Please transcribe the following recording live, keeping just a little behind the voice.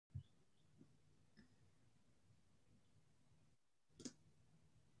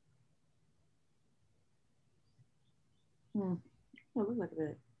Hmm. Oh, look like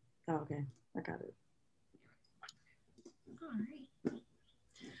that. Oh, okay. I got it. All right.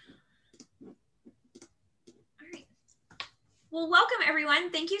 All right. Well, welcome everyone.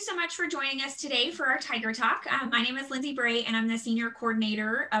 Thank you so much for joining us today for our Tiger Talk. My name is Lindsay Bray, and I'm the Senior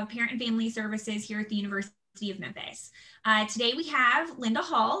Coordinator of Parent and Family Services here at the University of Memphis. Today we have Linda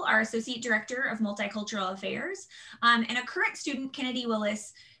Hall, our Associate Director of Multicultural Affairs, and a current student, Kennedy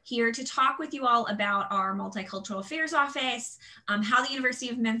Willis, here to talk with you all about our Multicultural Affairs Office, how the University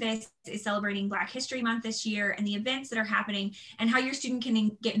of Memphis is celebrating Black History Month this year, and the events that are happening, and how your student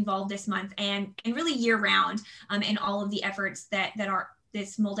can get involved this month and really year round in all of the efforts that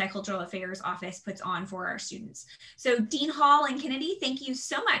this Multicultural Affairs Office puts on for our students. So Dean Hall and Kennedy, thank you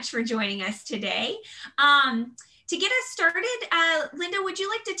so much for joining us today. To get us started, Linda, would you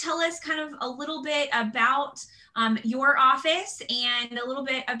like to tell us kind of a little bit about your office and a little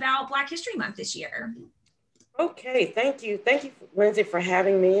bit about Black History Month this year? Okay, thank you. Thank you, Lindsay, for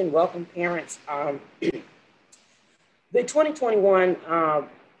having me, and welcome parents. The 2021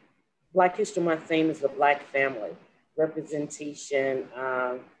 Black History Month theme is the Black family, representation,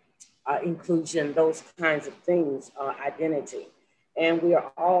 inclusion, those kinds of things, identity. And we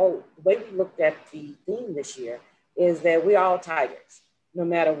are all, the way we looked at the theme this year is that we're all tigers, no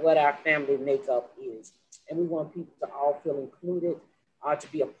matter what our family makeup is. And we want people to all feel included,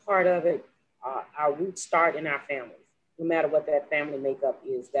 to be a part of it. Our roots start in our families. No matter what that family makeup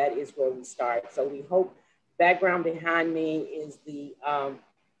is, that is where we start. So we hope, background behind me is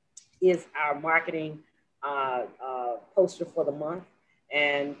is our marketing poster for the month.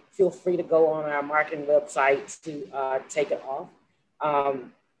 And feel free to go on our marketing website to take it off.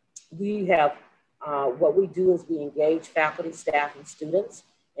 We have, what we do is we engage faculty, staff, and students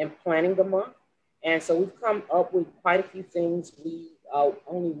in planning the month. And so we've come up with quite a few things.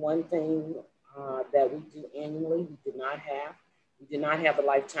 Only one thing that we do annually, we did not have. We did not have the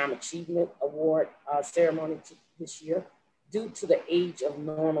Lifetime Achievement Award ceremony this year due to the age of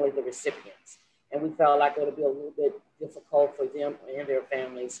normally the recipients. And we felt like it would be a little bit difficult for them and their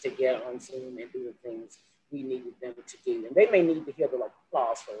families to get on Zoom and do the things we needed them to do. And they may need to hear the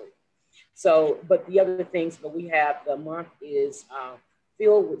applause for it. So, but the other things that we have, the month is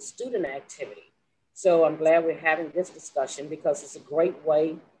filled with student activity. So I'm glad we're having this discussion because it's a great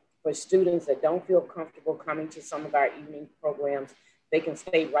way for students that don't feel comfortable coming to some of our evening programs. They can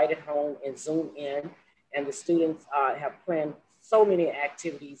stay right at home and Zoom in. And the students have planned so many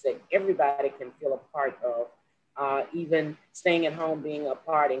activities that everybody can feel a part of, even staying at home, being a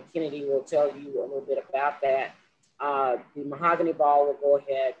part. And Kennedy will tell you a little bit about that. The Mahogany Ball will go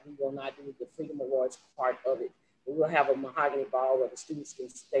ahead. We will not do the Freedom Awards part of it, but we'll have a Mahogany Ball where the students can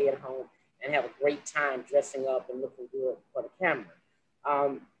stay at home and have a great time dressing up and looking good for the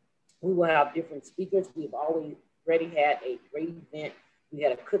camera. We will have different speakers. We've already had a great event. We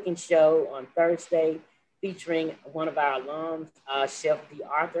had a cooking show on Thursday featuring one of our alums, Chef D.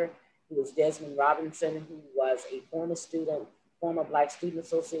 Arthur, who was Desmond Robinson, who was a former student, former Black Student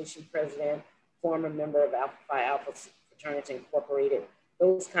Association president, former member of Alpha Phi Alpha Fraternity Incorporated,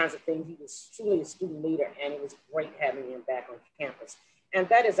 those kinds of things. He was truly a student leader, and it was great having him back on campus. And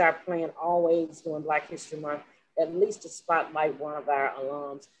that is our plan always during Black History Month, at least to spotlight one of our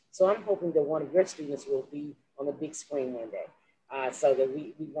alums. So I'm hoping that one of your students will be on the big screen one day. So that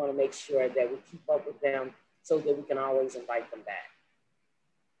we want to make sure that we keep up with them so that we can always invite them back.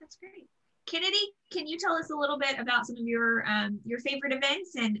 That's great. Kennedy, can you tell us a little bit about some of your favorite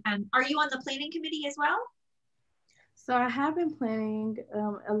events? And are you on the planning committee as well? So I have been planning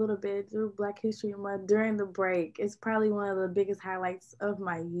a little bit through Black History Month during the break. It's probably one of the biggest highlights of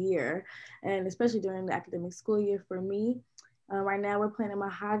my year, and especially during the academic school year for me. Right now we're planning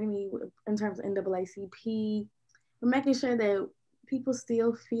Mahogany in terms of NAACP. We're making sure that people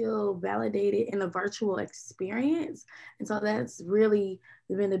still feel validated in a virtual experience. And so that's really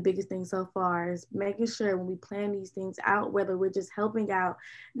been the biggest thing so far, is making sure when we plan these things out, whether we're just helping out,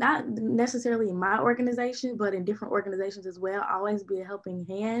 not necessarily in my organization, but in different organizations as well, always be a helping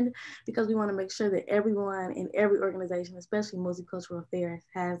hand, because we want to make sure that everyone in every organization, especially Multicultural Affairs,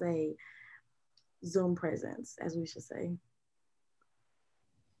 has a Zoom presence, as we should say.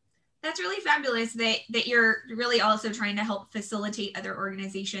 That's really fabulous that you're really also trying to help facilitate other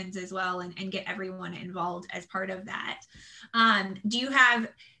organizations as well and get everyone involved as part of that. Do you have,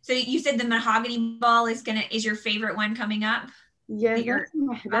 so you said the Mahogany Ball is your favorite one coming up? Yes,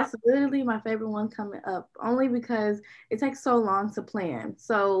 that's literally my favorite one coming up, only because it takes so long to plan.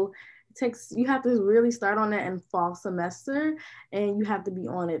 So you have to really start on it in fall semester, and you have to be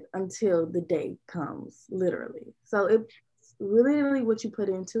on it until the day comes, literally. So it's literally what you put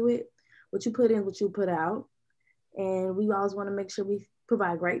into it, what you put in, what you put out. And we always want to make sure we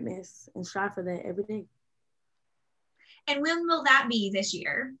provide greatness and strive for that every day. And when will that be this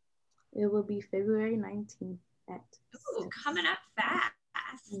year? It will be February 19th at Ooh, coming up fast.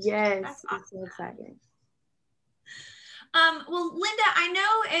 Yes, that's awesome. It's so exciting. Well, Linda, I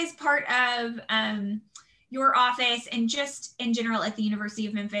know as part of your office and just in general at the University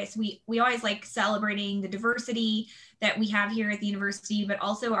of Memphis, we always like celebrating the diversity that we have here at the university, but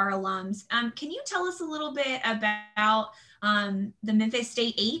also our alums. Can you tell us a little bit about the Memphis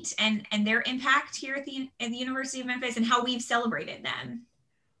State 8 and their impact here at the University of Memphis and how we've celebrated them?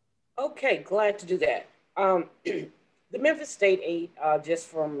 Okay, glad to do that. The Memphis State 8, just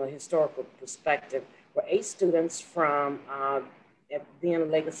from a historical perspective, were 8 students from then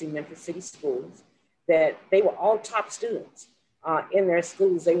Legacy Memphis City Schools that they were all top students in their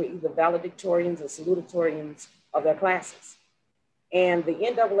schools. They were either valedictorians or salutatorians of their classes. And the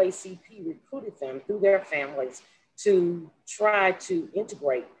NAACP recruited them through their families to try to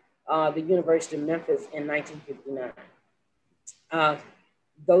integrate the University of Memphis in 1959.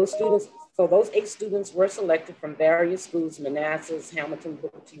 Those 8 students were selected from various schools: Manassas, Hamilton,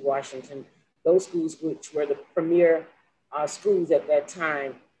 Booker T. Washington, those schools which were the premier schools at that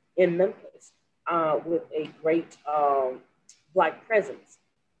time in Memphis with a great Black presence.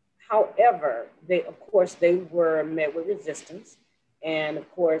 However, they were met with resistance. And of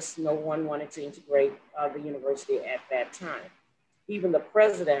course, no one wanted to integrate the university at that time. Even the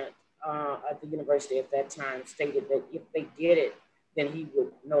president of the university at that time stated that if they did it, then he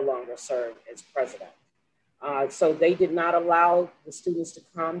would no longer serve as president. So they did not allow the students to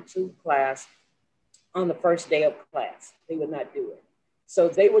come to class on the first day of class. They would not do it. So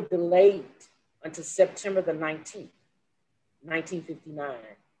they were delayed until September the 19th, 1959,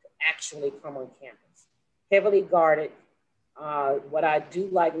 to actually come on campus. Heavily guarded. What I do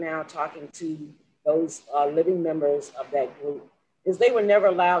like now, talking to those living members of that group, is they were never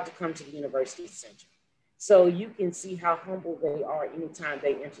allowed to come to the University Center. So you can see how humble they are anytime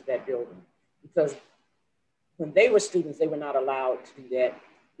they enter that building, because when they were students, they were not allowed to do that.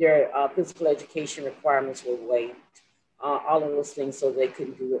 Their physical education requirements were waived, all of those things, so they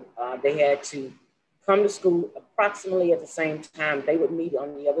couldn't do it. They had to come to school approximately at the same time. They would meet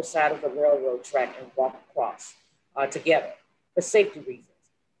on the other side of the railroad track and walk across together for safety reasons.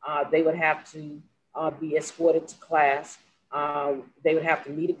 They would have to be escorted to class. They would have to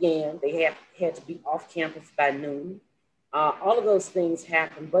meet again. They had to be off campus by noon. All of those things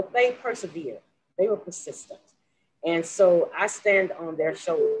happened, but they persevered. They were persistent. And so I stand on their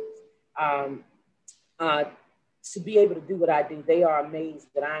shoulders to be able to do what I do. They are amazed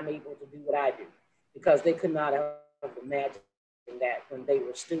that I'm able to do what I do, because they could not have imagined that when they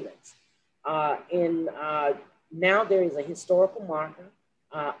were students. Now there is a historical marker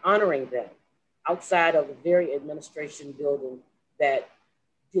honoring them outside of the very administration building that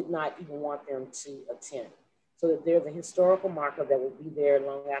did not even want them to attend. So that there's a historical marker that will be there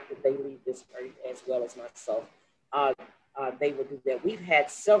long after they leave this earth, as well as myself. They will do that. We've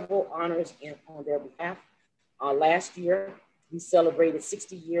had several honors on their behalf. Last year, we celebrated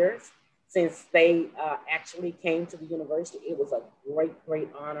 60 years since they actually came to the university. It was a great, great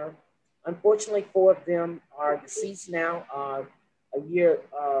honor. Unfortunately, 4 of them are deceased now.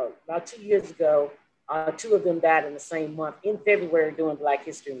 About 2 years ago, 2 of them died in the same month, in February, during Black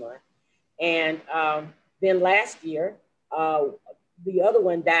History Month. And then last year, the other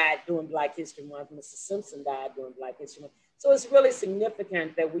one died during Black History Month. Mr. Simpson died during Black History Month. So it's really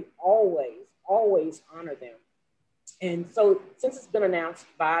significant that we always, always honor them. And so since it's been announced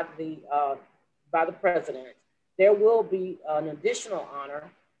by the president, there will be an additional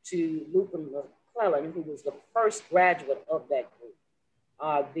honor to Luca McClellan, who was the first graduate of that group.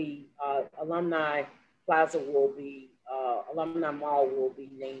 The alumni plaza will be, alumni mall will be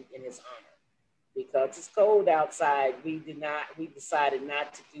named in his honor. Because it's cold outside, we decided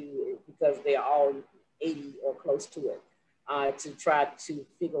not to do it, because they're all 80 or close to it, to try to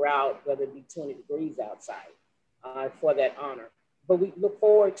figure out whether it be 20 degrees outside for that honor. But we look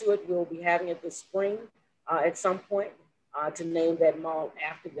forward to it. We'll be having it this spring at some point to name that mall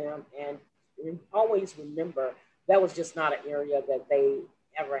after them. And always remember, that was just not an area that they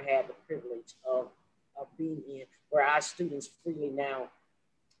ever had the privilege of being in, where our students freely now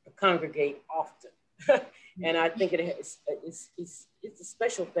congregate often. And I think it's a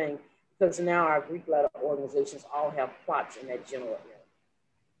special thing, because now our Greek letter organizations all have plots in that general area.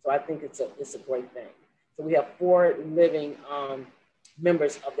 So I think it's a great thing. So we have 4 living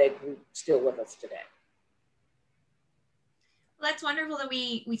members of that group still with us today. Well, that's wonderful that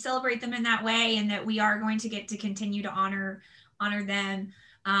we celebrate them in that way, and that we are going to get to continue to honor them.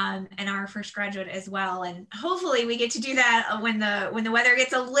 and our first graduate as well. And hopefully we get to do that when the weather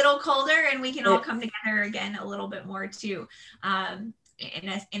gets a little colder and we can all come together again a little bit more too,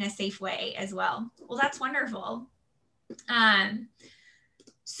 in a safe way as well. Well, that's wonderful.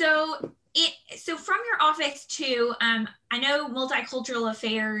 So from your office too, I know multicultural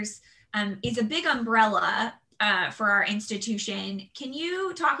affairs is a big umbrella for our institution. Can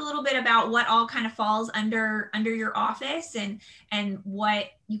you talk a little bit about what all kind of falls under your office and what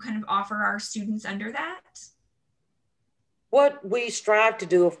you kind of offer our students under that? What we strive to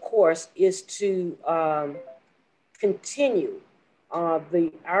do, of course, is to continue.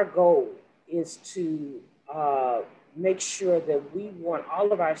 Our goal is to make sure that we want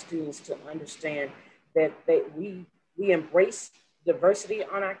all of our students to understand that we embrace diversity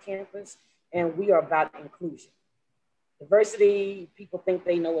on our campus, and we are about inclusion. Diversity, people think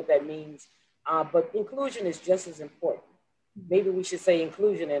they know what that means, but inclusion is just as important. Maybe we should say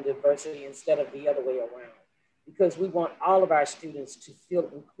inclusion and diversity instead of the other way around, because we want all of our students to feel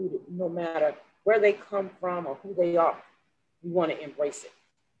included no matter where they come from or who they are. We want to embrace it.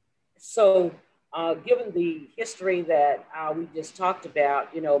 So given the history that we just talked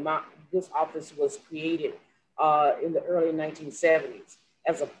about, this office was created in the early 1970s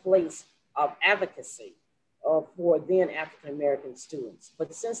as a place of advocacy for then African-American students.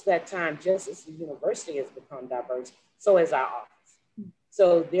 But since that time, just as the university has become diverse, so has our office.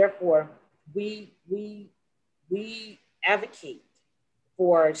 So therefore, we advocate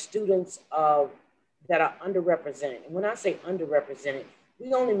for students that are underrepresented. And when I say underrepresented,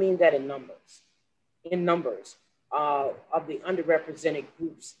 we only mean that in numbers of the underrepresented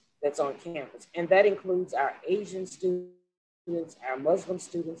groups that's on campus. And that includes our Asian students, our Muslim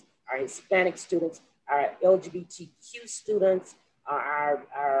students, our Hispanic students, our LGBTQ students, our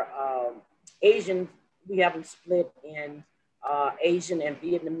Asian, we have them split in Asian and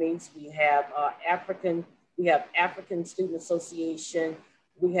Vietnamese. We have African Student Association.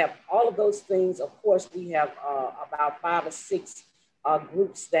 We have all of those things. Of course, we have about 5 or 6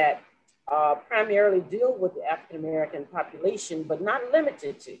 groups that primarily deal with the African-American population, but not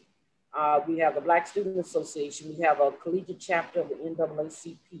limited to. We have the Black Student Association. We have a collegiate chapter of the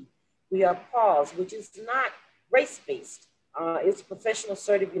NAACP. We have PAWS, which is not race-based. It's Professional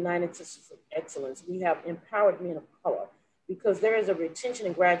Assertive United Sisters of Excellence. We have Empowered Men of Color, because there is a retention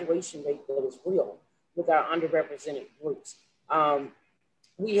and graduation rate that is real with our underrepresented groups.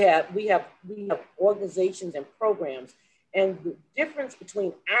 We have organizations and programs, and the difference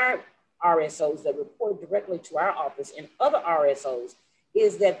between our RSOs that report directly to our office and other RSOs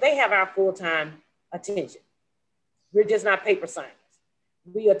is that they have our full-time attention. We're just not paper scientists.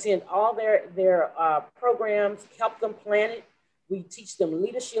 We attend all their programs, help them plan it. We teach them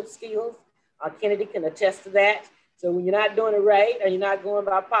leadership skills. Kennedy can attest to that. So when you're not doing it right or you're not going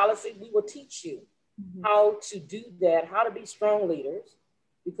by policy, we will teach you how to do that, how to be strong leaders,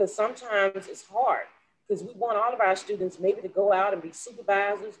 because sometimes it's hard, because we want all of our students maybe to go out and be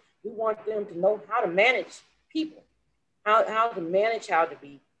supervisors. We want them to know how to manage people, how to manage, how to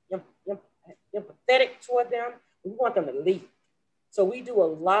be empathetic toward them. We want them to lead. So we do a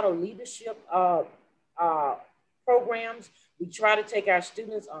lot of leadership programs. We try to take our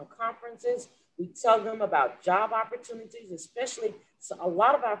students on conferences. We tell them about job opportunities, especially a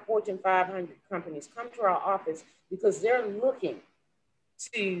lot of our Fortune 500 companies come to our office because they're looking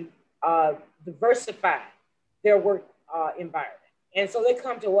to diversify their work environment. And so they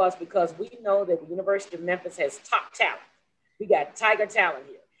come to us because we know that the University of Memphis has top talent. We got tiger talent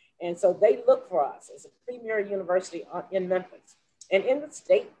here. And so they look for us as a premier university in Memphis and in the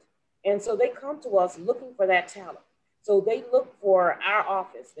state. And so they come to us looking for that talent. So they look for our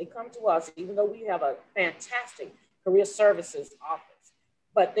office. They come to us, even though we have a fantastic career services office,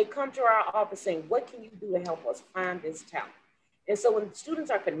 but they come to our office saying, what can you do to help us find this talent? And so when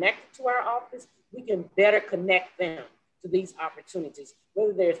students are connected to our office, we can better connect them to these opportunities,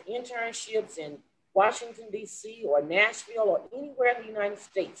 whether there's internships in Washington, D.C. or Nashville or anywhere in the United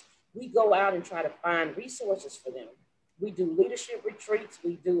States. We go out and try to find resources for them. We do leadership retreats.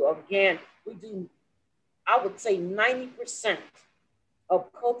 We do, I would say 90%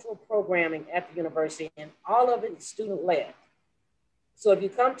 of cultural programming at the university, and all of it is student-led. So if you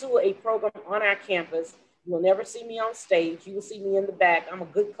come to a program on our campus, you will never see me on stage. You will see me in the back. I'm a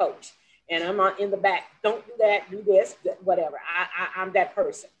good coach, and I'm in the back. Don't do that, do this, whatever. I'm that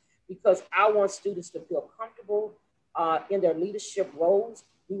person, because I want students to feel comfortable in their leadership roles.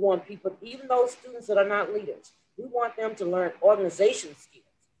 We want people, even those students that are not leaders, we want them to learn organization skills.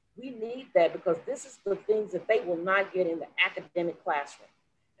 We need that because this is the things that they will not get in the academic classroom.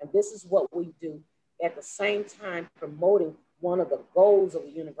 And this is what we do at the same time promoting one of the goals of the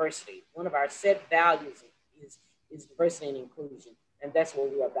university. One of our set values is diversity and inclusion, and that's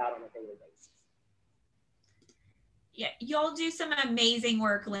what we're about on a daily basis. Yeah, y'all do some amazing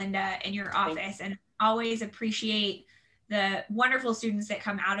work, Linda, in your office, and always appreciate the wonderful students that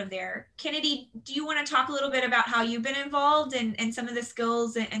come out of there. Kennedy, do you want to talk a little bit about how you've been involved and some of the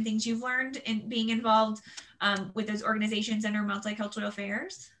skills and things you've learned in being involved with those organizations under Multicultural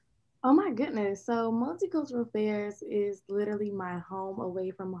Affairs? Oh my goodness. So Multicultural Affairs is literally my home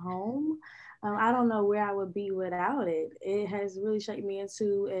away from home. I don't know where I would be without it. It has really shaped me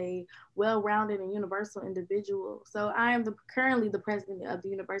into a well-rounded and universal individual. So I am currently the president of the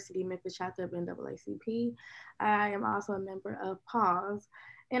University of Memphis chapter of NAACP. I am also a member of PAWS.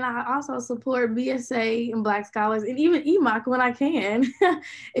 And I also support BSA and Black Scholars and even EMOC when I can.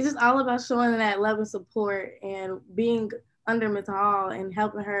 It's just all about showing that love and support and being under Ms. Hall and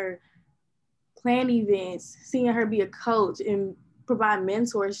helping her plan events, seeing her be a coach and provide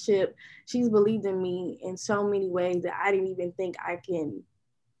mentorship. She's believed in me in so many ways that I didn't even think I can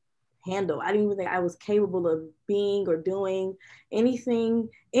handle. I didn't even think I was capable of being or doing anything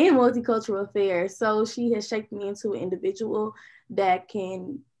in multicultural affairs. So she has shaped me into an individual that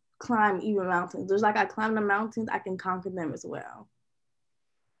can climb even mountains. Just like I climb the mountains, I can conquer them as well.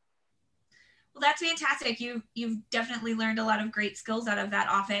 Well, that's fantastic. You've definitely learned a lot of great skills out of that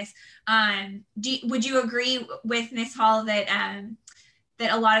office. Would you agree with Ms. Hall that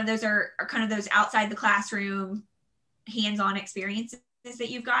that a lot of those are kind of those outside the classroom, hands-on experiences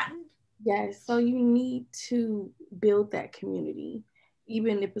that you've gotten? Yes. So you need to build that community,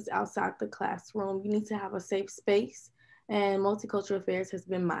 even if it's outside the classroom. You need to have a safe space. And Multicultural Affairs has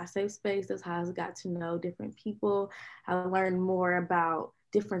been my safe space. That's how I got to know different people. I learned more about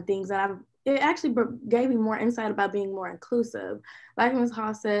different things, and it actually gave me more insight about being more inclusive. Like Ms.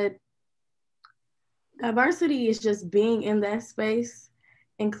 Hall said, diversity is just being in that space.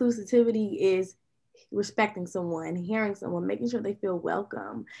 Inclusivity is respecting someone, hearing someone, making sure they feel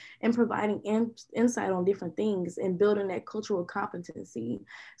welcome, and providing insight on different things and building that cultural competency.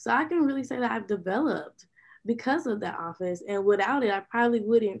 So I can really say that I've developed because of that office. And without it, I probably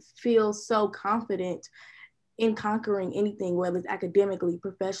wouldn't feel so confident in conquering anything, whether it's academically,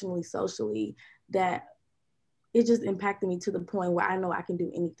 professionally, socially, that it just impacted me to the point where I know I can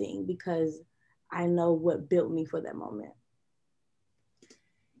do anything because I know what built me for that moment.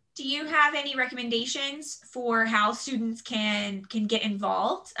 Do you have any recommendations for how students can get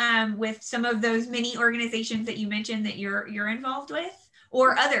involved with some of those many organizations that you mentioned that you're involved with,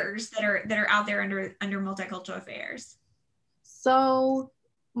 or others that are out there under Multicultural Affairs? So,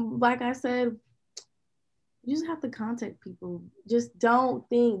 like I said, you just have to contact people. Just don't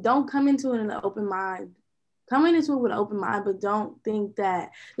come into it in an open mind. Come into it with an open mind, but don't think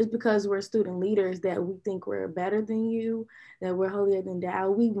that just because we're student leaders that we think we're better than you, that we're holier than thou.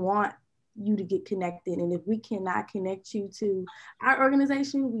 We want you to get connected. And if we cannot connect you to our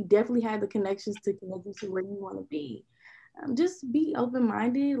organization, we definitely have the connections to connect you to where you want to be. Just be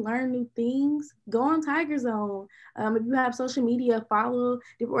open-minded, learn new things, go on Tiger Zone. If you have social media, follow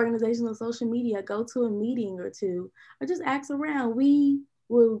different organizations on social media, go to a meeting or two, or just ask around. We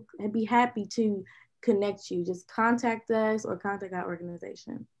will be happy to connect you. Just contact us or contact our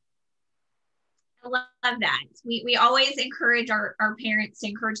organization. I love that. We always encourage our parents to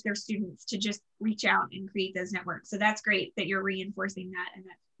encourage their students to just reach out and create those networks. So that's great that you're reinforcing that, and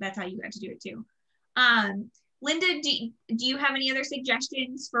that's how you got to do it too. Linda, do you have any other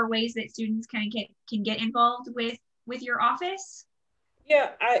suggestions for ways that students can get involved with your office? Yeah,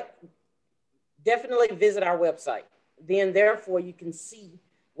 I definitely visit our website. Then therefore you can see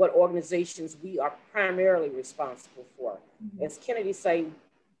what organizations we are primarily responsible for. Mm-hmm. As Kennedy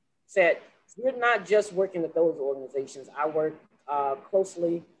said, we're not just working with those organizations. I work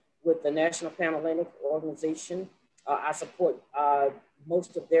closely with the National Pan-Atlantic Organization. I support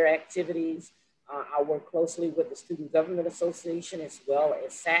most of their activities. I work closely with the Student Government Association as well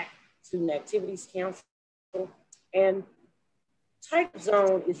as SAC, Student Activities Council. And Tiger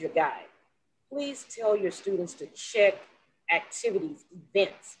Zone is your guide. Please tell your students to check activities,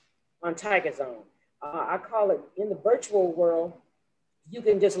 events on Tiger Zone. I call it, in the virtual world, you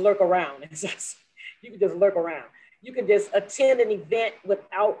can just lurk around. You can just lurk around. You can just attend an event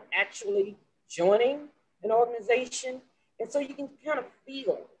without actually joining an organization. And so you can kind of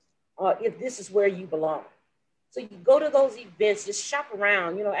feel if this is where you belong. So you go to those events, just shop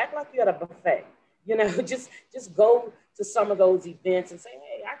around, act like you're at a buffet, just go to some of those events and say,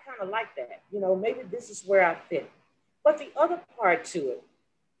 hey, I kind of like that. Maybe this is where I fit. But the other part to it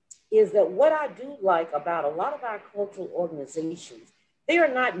is that what I do like about a lot of our cultural organizations, they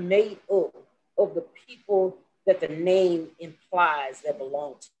are not made up of the people that the name implies that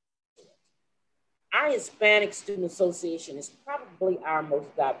belong to it. Our Hispanic Student Association is probably our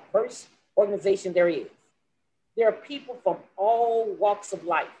most diverse organization there is. There are people from all walks of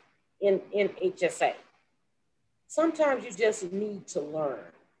life in HSA. Sometimes you just need to learn.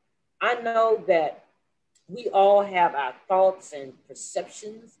 I know that we all have our thoughts and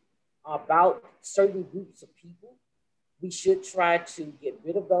perceptions about certain groups of people. We should try to get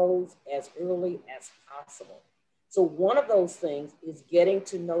rid of those as early as possible. So one of those things is getting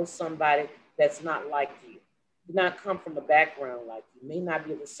to know somebody that's not like you, do not come from a background like you, may not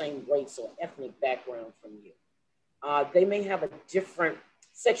be of the same race or ethnic background from you. They may have a different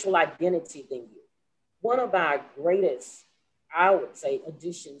sexual identity than you. One of our greatest, I would say,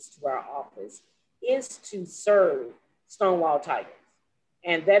 additions to our office is to serve Stonewall Tigers.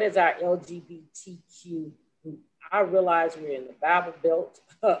 And that is our LGBTQ group. I realize we're in the Bible Belt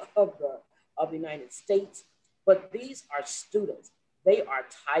of the United States, but these are students. They are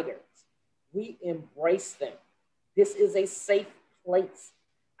tigers. We embrace them. This is a safe place.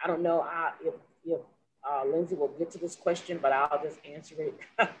 I don't know if Lindsay will get to this question, but I'll just answer it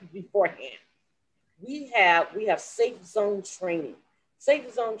beforehand. We have safe zone training.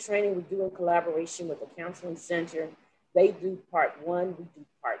 Safe zone training we do in collaboration with the Counseling Center. They do part 1, we do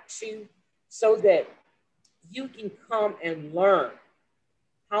part 2, so that you can come and learn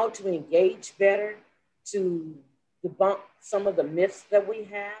how to engage better, to debunk some of the myths that we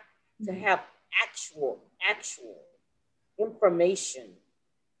have, to have actual information,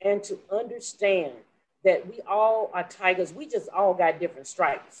 and to understand that we all are tigers. We just all got different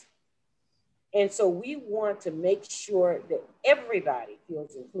stripes. And so we want to make sure that everybody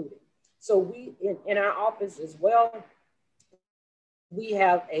feels included. So we, in our office as well, we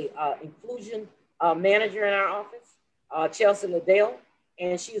have a inclusion manager in our office, Chelsea Liddell,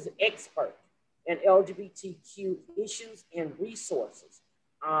 and she is an expert in LGBTQ issues and resources.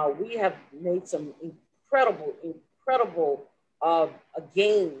 We have made some incredible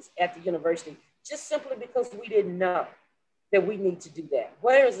gains at the university, just simply because we didn't know that we need to do that.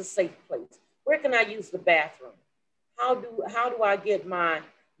 Where is a safe place? Where can I use the bathroom? How do I get my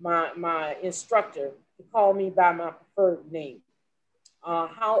instructor to call me by my preferred name?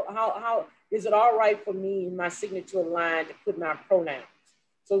 How is it all right for me in my signature line to put my pronouns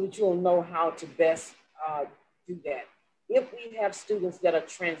so that you'll know how to best do that? If we have students that are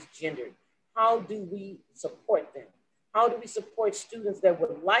transgendered, how do we support them? How do we support students that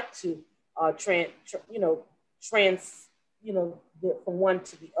would like to from one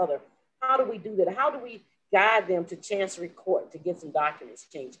to the other? How do we do that? How do we guide them to Chancery Court to get some documents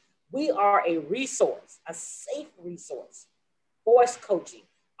changed? We are a resource, a safe resource. Voice coaching,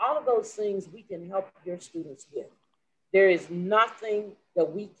 all of those things we can help your students with. There is nothing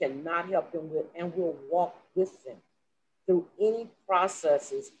that we cannot help them with, and we'll walk with them through any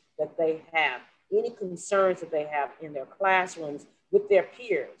processes that they have, any concerns that they have in their classrooms with their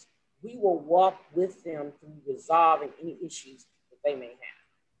peers. We will walk with them through resolving any issues that they may have.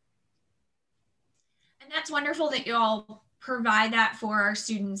 And that's wonderful that you all provide that for our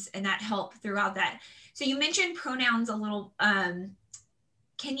students and that help throughout that. So you mentioned pronouns a little.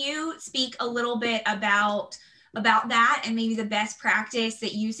 Can you speak a little bit about that and maybe the best practice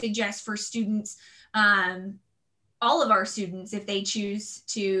that you suggest for students, all of our students, if they choose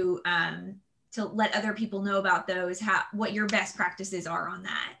to let other people know about those, what your best practices are on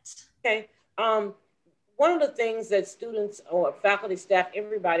that? Okay. One of the things that students or faculty, staff,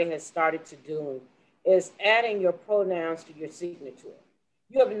 everybody has started to do is adding your pronouns to your signature.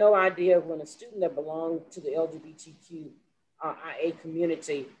 You have no idea when a student that belongs to the LGBTQIA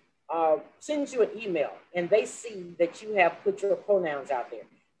community sends you an email and they see that you have put your pronouns out there.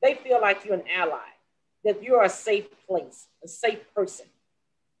 They feel like you're an ally, that you're a safe place, a safe person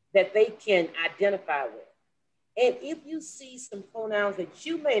that they can identify with. And if you see some pronouns that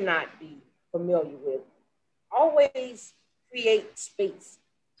you may not be familiar with, always create space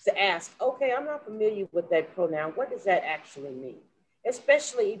to ask, okay, I'm not familiar with that pronoun. What does that actually mean?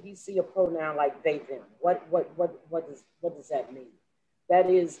 Especially if you see a pronoun like they, them. What does that mean? That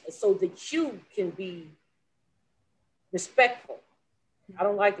is so that you can be respectful. I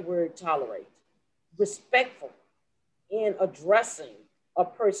don't like the word tolerate. Respectful in addressing a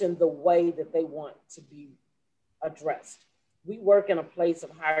person the way that they want to be addressed. We work in a place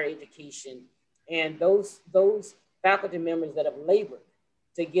of higher education, and those faculty members that have labored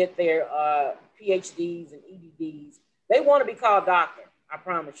to get their PhDs and EDDs, they want to be called doctor. I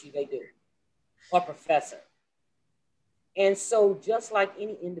promise you they do, or professor. And so just like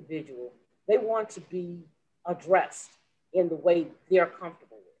any individual, they want to be addressed in the way they're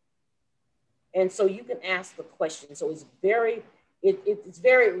comfortable with. And so you can ask the question. So it's very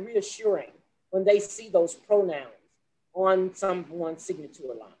reassuring when they see those pronouns on someone's signature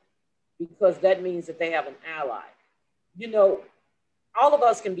line, because that means that they have an ally. You know, all of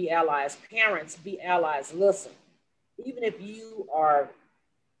us can be allies. Parents, be allies. Listen, even if you are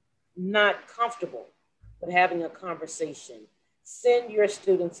not comfortable with having a conversation, send your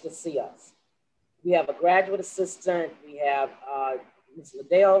students to see us. We have a graduate assistant. We have Ms.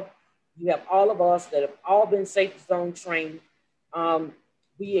 Liddell. You have all of us that have all been safe zone trained.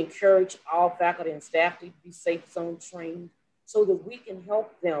 We encourage all faculty and staff to be safe zone trained so that we can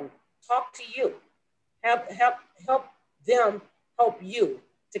help them talk to you, help them help you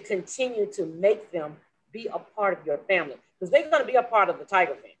to continue to make them be a part of your family, because they're going to be a part of the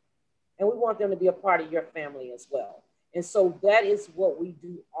Tiger family, and we want them to be a part of your family as well. And so that is what we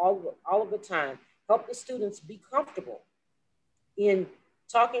do all of the time. Help the students be comfortable in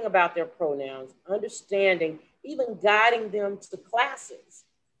talking about their pronouns, understanding, even guiding them to classes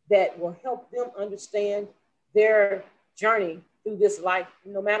that will help them understand their journey through this life,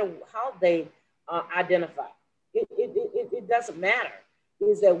 no matter how they identify. It doesn't matter.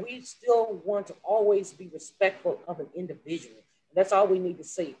 Is that we still want to always be respectful of an individual. That's all we need to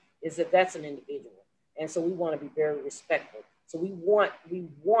see, is that that's an individual. And so we want to be very respectful. So we want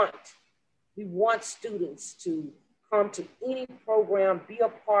students to come to any program, be a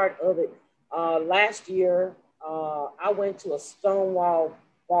part of it. Last year, I went to a Stonewall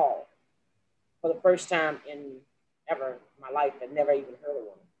ball for the first time in ever my life. I'd never even heard of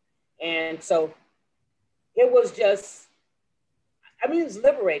one. And so it was just, it was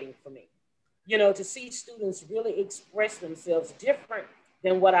liberating for me, to see students really express themselves different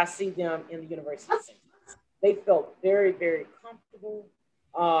than what I see them in the University of St. Louis. They felt very, very comfortable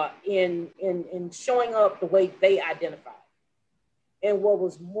in showing up the way they identified. And what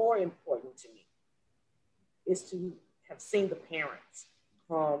was more important to me is to have seen the parents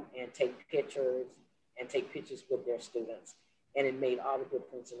come and take pictures with their students. And it made all the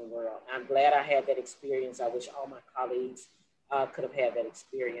difference in the world. I'm glad I had that experience. I wish all my colleagues could have had that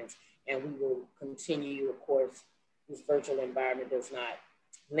experience. And we will continue, of course. This virtual environment does not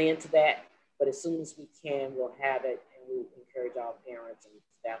lend to that, but as soon as we can, we'll have it, and we'll encourage all parents and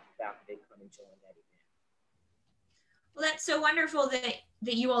staff and faculty to come and join that event. Well, that's so wonderful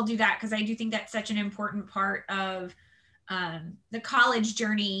that you all do that, because I do think that's such an important part of the college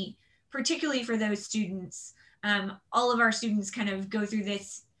journey, particularly for those students. All of our students kind of go through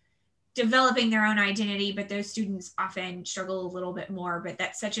this developing their own identity, but those students often struggle a little bit more. But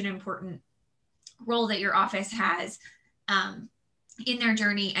that's such an important role that your office has in their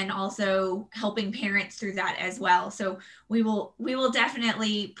journey, and also helping parents through that as well. So we will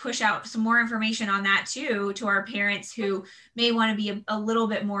definitely push out some more information on that too, to our parents who may want to be a little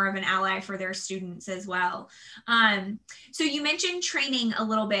bit more of an ally for their students as well. So you mentioned training a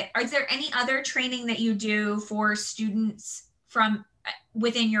little bit. Is there any other training that you do for students from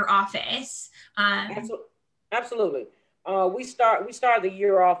within your office? Absolutely. We start the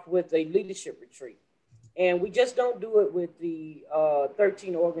year off with a leadership retreat. And we just don't do it with the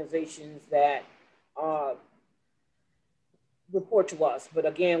 13 organizations that report to us. But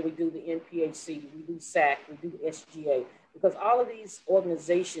again, we do the NPHC, we do SAC, we do SGA, because all of these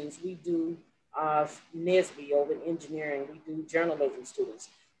organizations, we do NSBE over in engineering, we do journalism students,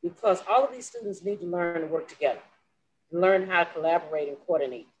 because all of these students need to learn to work together, learn how to collaborate and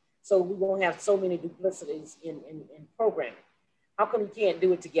coordinate. So we won't have so many duplicities in programming. How come you can't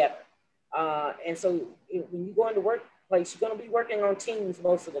do it together? And so when you go into workplace, you're going to be working on teams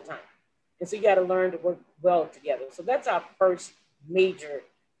most of the time. And so you got to learn to work well together. So that's our first major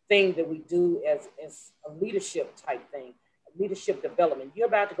thing that we do as a leadership type thing, leadership development. You're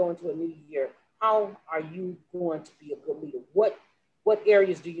about to go into a new year. How are you going to be a good leader? What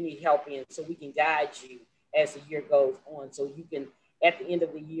areas do you need help in, so we can guide you as the year goes on? So you can, at the end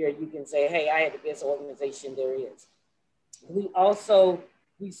of the year, you can say, hey, I had the best organization there is. We also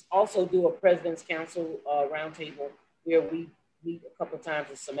do a President's Council roundtable, where we meet a couple of times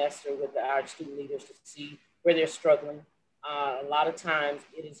a semester with our student leaders to see where they're struggling. A lot of times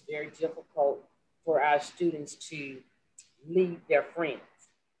it is very difficult for our students to lead their friends.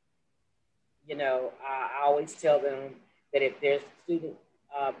 I always tell them that if their student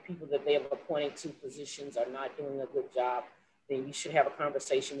people that they have appointed to positions are not doing a good job, then you should have a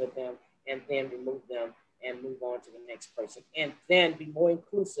conversation with them and then remove them and move on to the next person. And then be more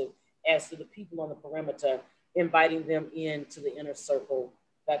inclusive as to the people on the perimeter, inviting them into the inner circle,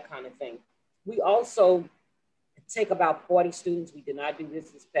 that kind of thing. We also take about 40 students. We did not do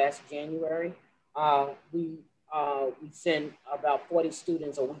this past January. We send about 40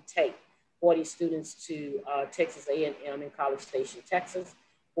 students, or we take 40 students to Texas A&M in College Station, Texas,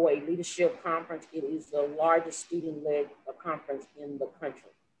 for a leadership conference. It is the largest student-led conference in the country.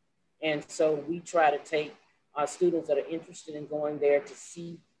 And so we try to take students that are interested in going there to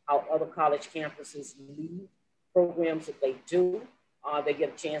see how other college campuses lead programs that they do. They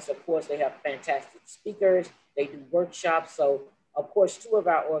get a chance, of course, they have fantastic speakers, they do workshops. So of course, two of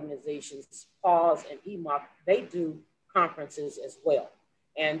our organizations, PAWS and EMOC, they do conferences as well.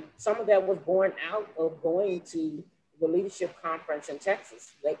 And some of that was born out of going to the leadership conference in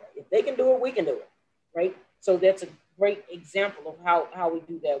Texas. If they can do it, we can do it, right? So that's a great example of how we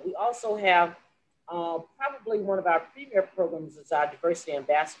do that. We also have probably one of our premier programs is our Diversity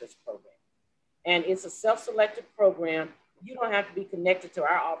Ambassadors program. And it's a self-selected program. You don't have to be connected to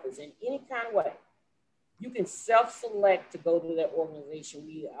our office in any kind of way. You can self-select to go to that organization.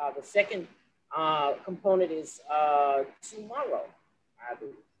 The second component is tomorrow, I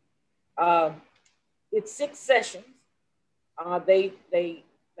believe. It's 6 sessions. They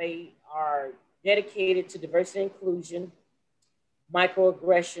are dedicated to diversity and inclusion,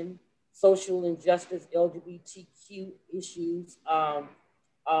 microaggression, social injustice, LGBTQ issues,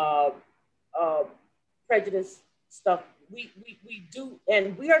 prejudice stuff. We do,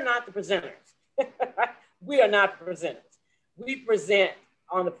 and we are not the presenters. We are not the presenters. We present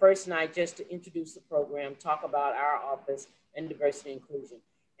on the first night just to introduce the program, talk about our office and diversity and inclusion.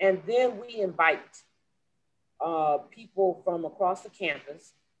 And then we invite people from across the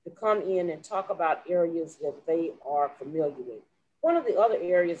campus to come in and talk about areas that they are familiar with. One of the other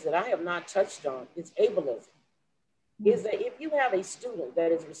areas that I have not touched on is ableism. Is that if you have a student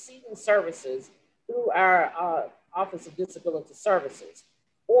that is receiving services through our Office of Disability Services,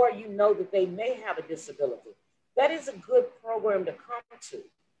 or you know that they may have a disability, that is a good program to come to,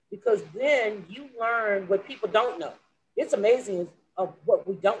 because then you learn what people don't know. It's amazing of what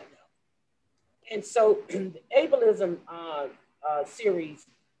we don't know. And so the ableism series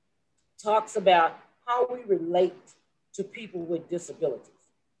talks about how we relate to people with disabilities.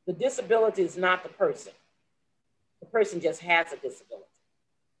 The disability is not the person. The person just has a disability,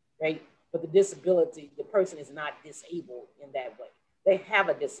 right? But the disability, the person is not disabled in that way. They have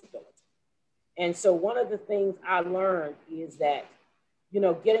a disability. And so one of the things I learned is that,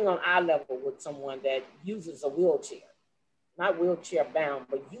 getting on eye level with someone that uses a wheelchair, not wheelchair bound,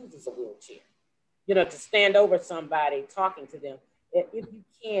 but uses a wheelchair, to stand over somebody, talking to them, if you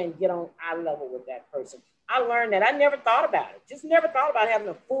can get on eye level with that person. I learned that. I never thought about it. Just never thought about having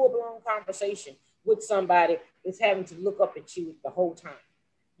a full-blown conversation with somebody that's having to look up at you the whole time.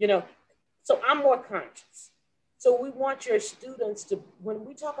 So I'm more conscious. So we want your students to, when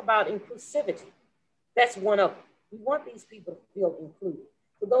we talk about inclusivity, that's one of them. We want these people to feel included.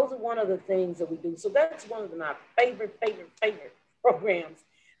 So those are one of the things that we do. So that's one of my favorite programs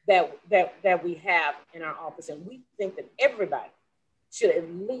that we have in our office. And we think that everybody should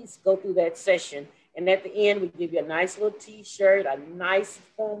at least go through that session. And at the end, we give you a nice little t-shirt, a nice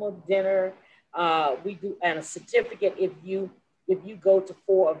formal dinner. We do, and a certificate if you go to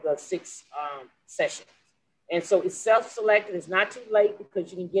 4 of the 6 sessions. And so it's self-selected. It's not too late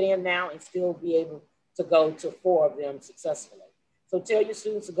because you can get in now and still be able to go to 4 of them successfully. So tell your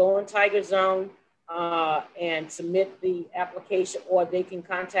students to go on Tiger Zone and submit the application, or they can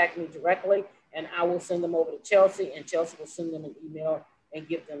contact me directly and I will send them over to Chelsea, and Chelsea will send them an email and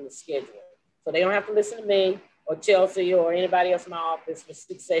give them the schedule. So they don't have to listen to me or Chelsea or anybody else in my office for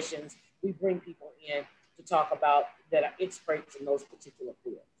 6 sessions. We bring people in to talk about that are experts in those particular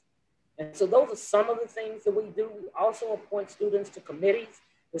fields. And so those are some of the things that we do. We also appoint students to committees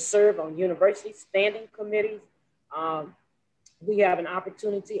to serve on university standing committees. We have an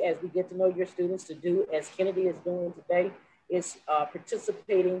opportunity as we get to know your students to do, as Kennedy is doing today, is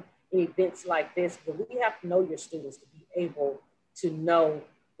participating in events like this. But we have to know your students to be able to know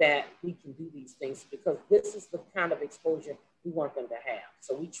that we can do these things, because this is the kind of exposure we want them to have.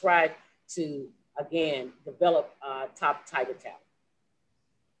 So we try to, again, develop top Tiger talent.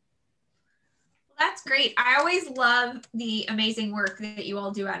 That's great. I always love the amazing work that you all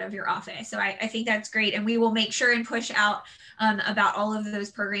do out of your office. So I think that's great. And we will make sure and push out about all of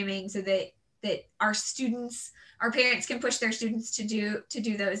those programming so that our students, our parents can push their students to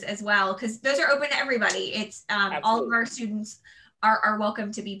do those as well, because those are open to everybody. It's all of our students are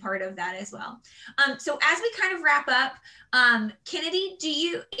welcome to be part of that as well. So as we kind of wrap up, Kennedy,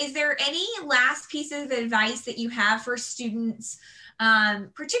 is there any last piece of advice that you have for students,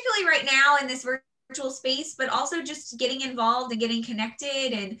 particularly right now in this virtual space, but also just getting involved and getting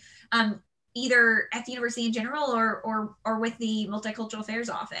connected, and either at the university in general or with the Multicultural Affairs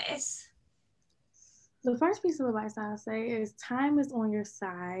Office? The first piece of advice I'll say is time is on your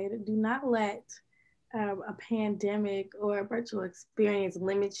side. Do not let a pandemic or a virtual experience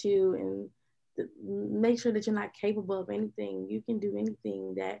limit you, and make sure that you're not capable of anything. You can do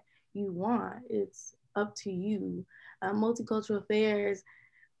anything that you want. It's up to you. Multicultural affairs,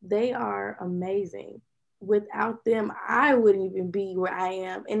 they are amazing. Without them, I wouldn't even be where I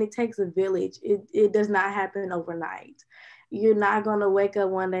am. And it takes a village. It does not happen overnight. You're not going to wake up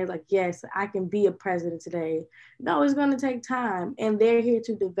one day like, yes, I can be a president today. No, it's going to take time. And they're here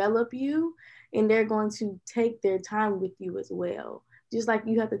to develop you, and they're going to take their time with you as well. Just like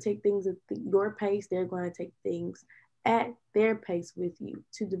you have to take things at your pace, they're going to take things at their pace with you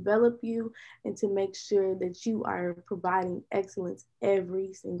to develop you and to make sure that you are providing excellence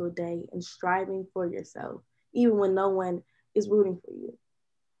every single day and striving for yourself, even when no one is rooting for you.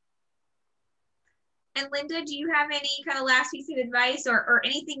 And Linda, do you have any kind of last piece of advice or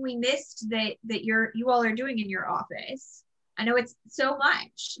anything we missed that you all are doing in your office? I know it's so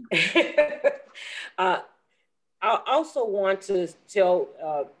much. I also want to tell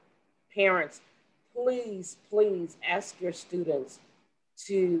parents, please ask your students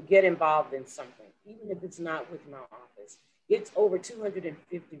to get involved in something, even if it's not with my office. It's over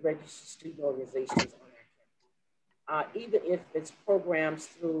 250 registered student organizations on our campus. Even if it's programs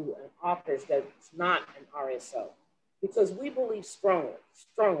through an office that's not an RSO, because we believe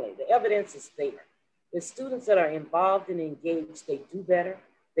strongly, the evidence is there. The students that are involved and engaged, they do better,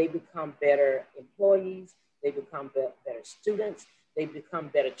 they become better employees, they become better students, they become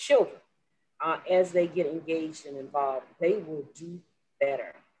better children. As they get engaged and involved, they will do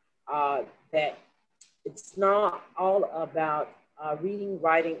better. That it's not all about reading,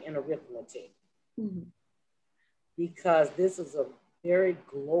 writing, and arithmetic, mm-hmm. because this is a very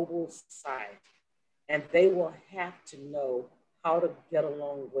global society, and they will have to know how to get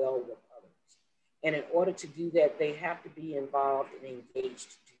along well with others. And in order to do that, they have to be involved and engaged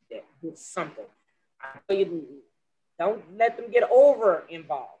to do that with something. Don't let them get over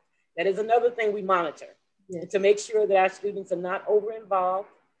involved. That is another thing we monitor, to make sure that our students are not over involved.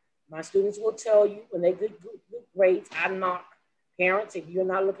 My students will tell you when they get good grades, I knock parents. If you're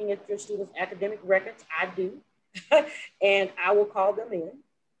not looking at your students' academic records, I do. And I will call them in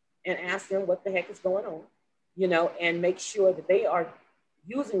and ask them what the heck is going on, and make sure that they are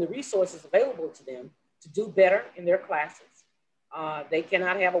using the resources available to them to do better in their classes. They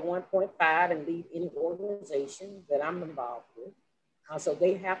cannot have a 1.5 and leave any organization that I'm involved with. So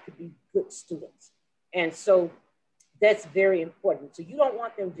they have to be good students. And so that's very important. So you don't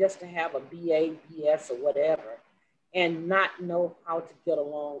want them just to have a BA, BS, or whatever, and not know how to get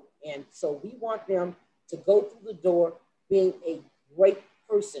along. And so we want them to go through the door being a great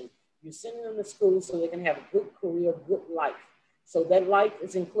person. You're sending them to school so they can have a good career, good life. So that life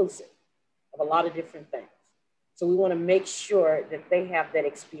is inclusive of a lot of different things. So we want to make sure that they have that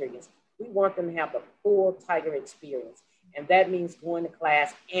experience. We want them to have the full Tiger experience. And that means going to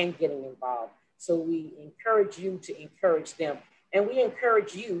class and getting involved. So we encourage you to encourage them. And we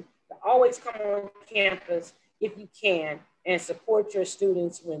encourage you to always come on campus if you can and support your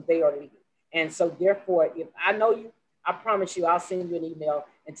students when they are leaving. And so therefore, if I know you, I promise you, I'll send you an email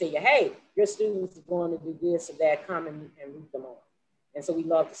and tell you, hey, your students are going to do this or that, come and root them on. And so we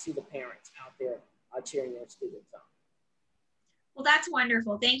love to see the parents out there cheering their students on. Well, that's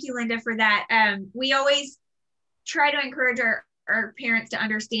wonderful. Thank you, Linda, for that. We always try to encourage our parents to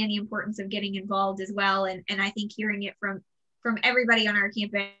understand the importance of getting involved as well. And I think hearing it from everybody on our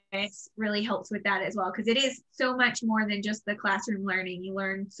campus really helps with that as well, because it is so much more than just the classroom learning. You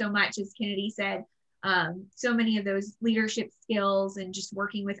learn so much, as Kennedy said, so many of those leadership skills and just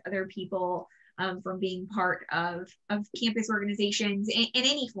working with other people from being part of campus organizations in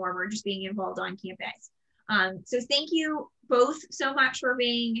any form, or just being involved on campus. So thank you both so much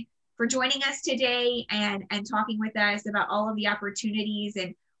for joining us today and talking with us about all of the opportunities.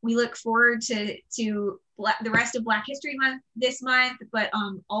 And we look forward to the rest of Black History Month this month, but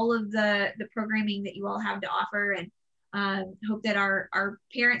all of the programming that you all have to offer, and hope that our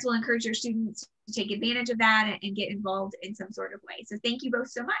parents will encourage their students to take advantage of that and get involved in some sort of way. So thank you both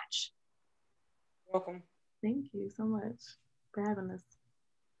so much. Welcome. Thank you so much for having us.